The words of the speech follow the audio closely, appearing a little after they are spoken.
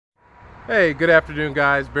Hey, good afternoon,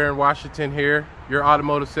 guys. Baron Washington here, your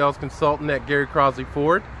automotive sales consultant at Gary Crosley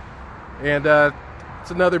Ford. And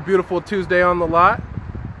it's another beautiful Tuesday on the lot.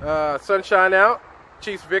 Sunshine out,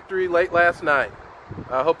 Chiefs victory late last night.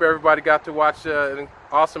 I hope everybody got to watch an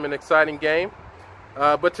awesome and exciting game.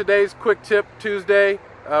 But today's Quick Tip Tuesday,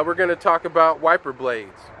 we're going to talk about wiper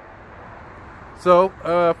blades. So,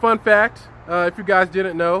 fun fact, if you guys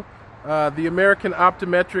didn't know, the American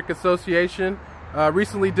Optometric Association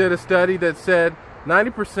recently did a study that said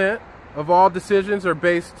 90% of all decisions are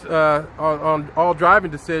based on all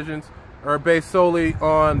driving decisions are based solely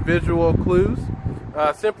on visual clues.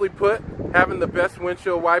 Simply put, having the best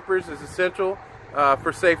windshield wipers is essential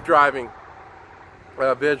for safe driving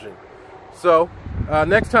vision. So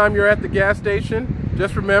next time you're at the gas station,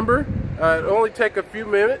 just remember it'll only take a few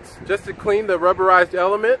minutes just to clean the rubberized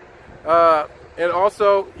element, and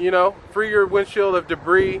also, free your windshield of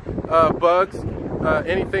debris, bugs,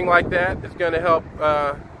 anything like that is going to help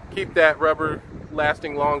keep that rubber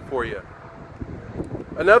lasting long for you.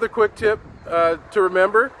 Another quick tip to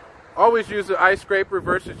remember: always use an ice scraper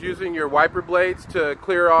versus using your wiper blades to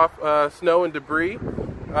clear off snow and debris,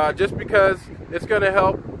 just because it's going to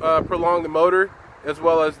help prolong the motor as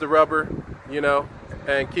well as the rubber,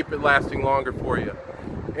 and keep it lasting longer for you.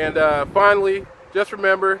 And finally, just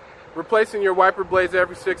remember, replacing your wiper blades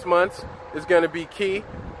every 6 months is going to be key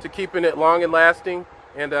to keeping it long and lasting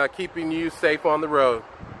and keeping you safe on the road.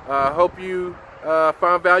 Hope you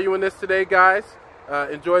found value in this today, guys.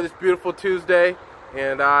 Enjoy this beautiful Tuesday,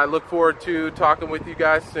 and I look forward to talking with you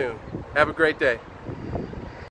guys soon. Have a great day.